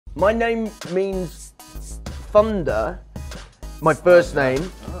My name means thunder, my first name,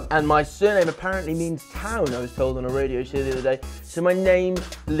 and my surname apparently means town, I was told on a radio show the other day. So my name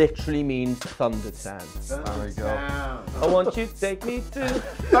literally means Thunder Town. There we go. I want you to take me to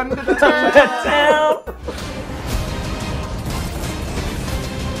Thunder Town.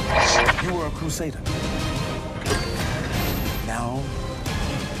 You were a crusader. Now,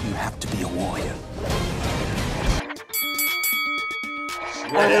 you have to be a warrior.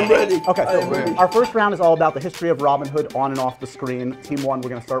 I am ready. Okay, so our first round is all about the history of Robin Hood on and off the screen. Team 1, we're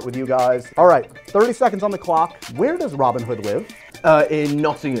going to start with you guys. All right, 30 seconds on the clock. Where does Robin Hood live? In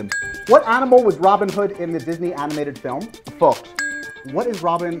Nottingham. What animal was Robin Hood in the Disney animated film? Foxx. What is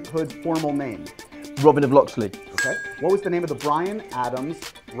Robin Hood's formal name? Robin of Locksley. Okay. What was the name of the Bryan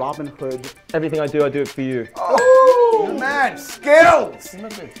Adams Robin Hood? Everything I do it for you. Oh, man, skills!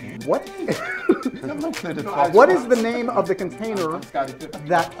 What? What is the name of the container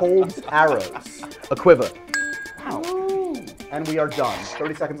that holds arrows? A quiver. Wow. And we are done.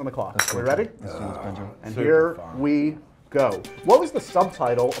 30 seconds on the clock. Are we ready? And here we go. What was the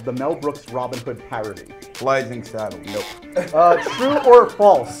subtitle of the Mel Brooks Robin Hood parody? Blazing Saddle. Nope. True or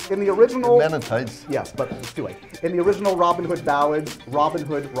false? In the original... Men in tights. Yes, but it's too late. In the original Robin Hood ballads, Robin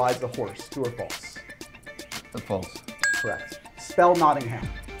Hood rides a horse. True or false? False. Correct. Spell Nottingham.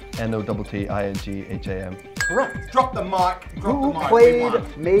 Nottingham. Correct. Drop the mic. Who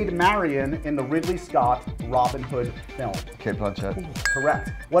played Maid Marian in the Ridley Scott Robin Hood film? Kate Blanchett.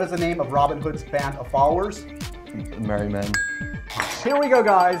 Correct. What is the name of Robin Hood's band of followers? Merry Men. Here we go,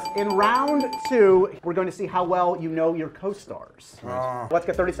 guys. In round 2, we're going to see how well you know your co-stars. Let's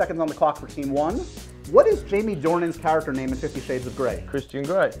get 30 seconds on the clock for Team 1. What is Jamie Dornan's character name in 50 Shades of Grey? Christian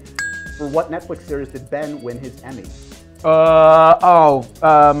Grey. For what Netflix series did Ben win his Emmy?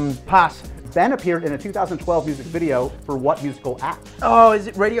 Pass. Ben appeared in a 2012 music video for what musical act? Oh, is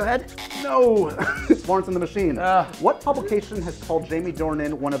it Radiohead? No! It's Florence and the Machine. What publication has called Jamie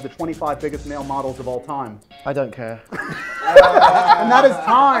Dornan one of the 25 biggest male models of all time? I don't care. And that is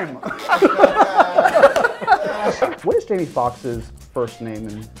time! What is Jamie Foxx's first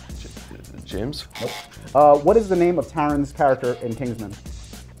name? James. Nope. What is the name of Taron's character in Kingsman?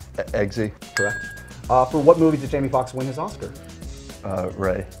 Eggsy. Correct. For what movie did Jamie Foxx win his Oscar?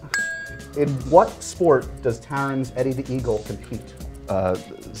 Ray. In what sport does Taron's Eddie the Eagle compete?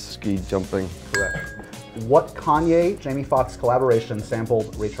 Ski jumping. Correct. What Kanye Jamie Foxx collaboration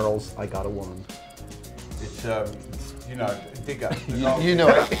sampled Ray Charles' I Got a Woman? It's, you know, Digger. You know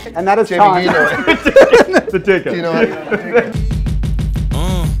it. And that is Jamie, time. you know it. The Digger. Do you know it?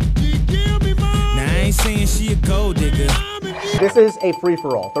 Now I ain't saying she a gold digger. This is a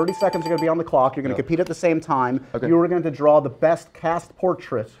free-for-all. 30 seconds are going to be on the clock. You're going to compete at the same time. Okay. You are going to draw the best cast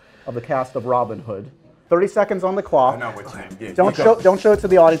portrait of the cast of Robin Hood. 30 seconds on the clock. I know which name. Yeah, Don't show it to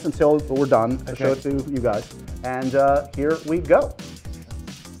the audience until we're done. Okay. Show it to you guys. And here we go.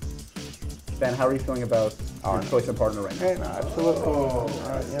 Ben, how are you feeling about your choice and partner right now? Yeah, no, absolutely.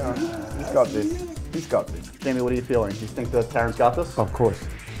 He's got this. He's got this. Jamie, what are you feeling? Do you think that Taron's got this? Of course.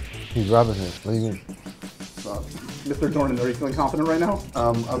 He's Robin Hood. What do you mean? Mr. Dornan, are you feeling confident right now?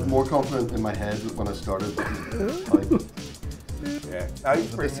 I'm more confident in my head when I started. Yeah. No,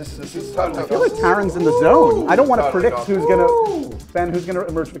 he's pretty. This is totally. I feel like Taron's in the zone. I don't want to predict who's gonna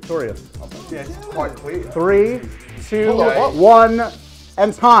emerge victorious. Yeah, it's quite clear. 3, 2, Okay. 1,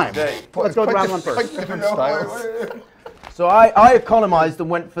 and time. Okay. Let's go to round 1 first. Different styles. So I economized and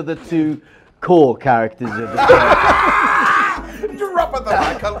went for the 2 core characters of the film. Drop it the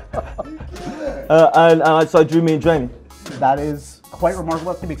So I drew me and Jamie. That is quite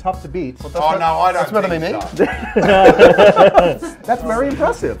remarkable. That's going to be tough to beat. Oh, no, I don't That's what I think mean. so. That's very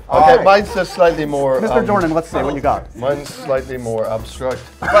impressive. Okay, mine's just slightly more. Mr. Dornan, let's see what you got. Mine's slightly more abstract.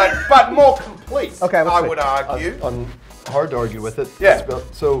 But more complete. Okay, let's I see. would argue. Hard to argue with it. Yeah.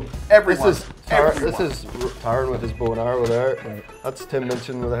 So Everyone. This is Taron with his bow and arrow there. Right. That's Tim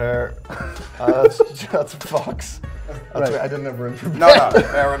Minchin with the hair. That's Fox. That's Right. I didn't have room for No,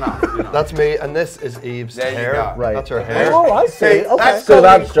 fair enough. You know. That's me, and this is Eve's There you hair. go. Right. That's her hair. Oh, I see. See, Okay. that's So called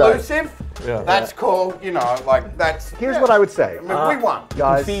that's inclusive. Yeah. That's called, you know, like that's. Here's what I would say. I mean, we won. I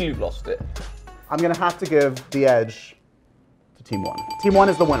Guys, feel you've lost it. I'm going to have to give the edge to Team 1. Team 1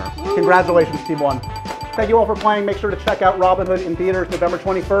 is the winner. Congratulations, Team 1. Thank you all for playing. Make sure to check out Robin Hood in theaters November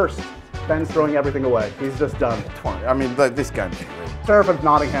 21st. Ben's throwing everything away. He's just done. I mean, this game. Sheriff of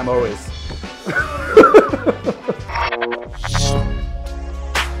Nottingham always.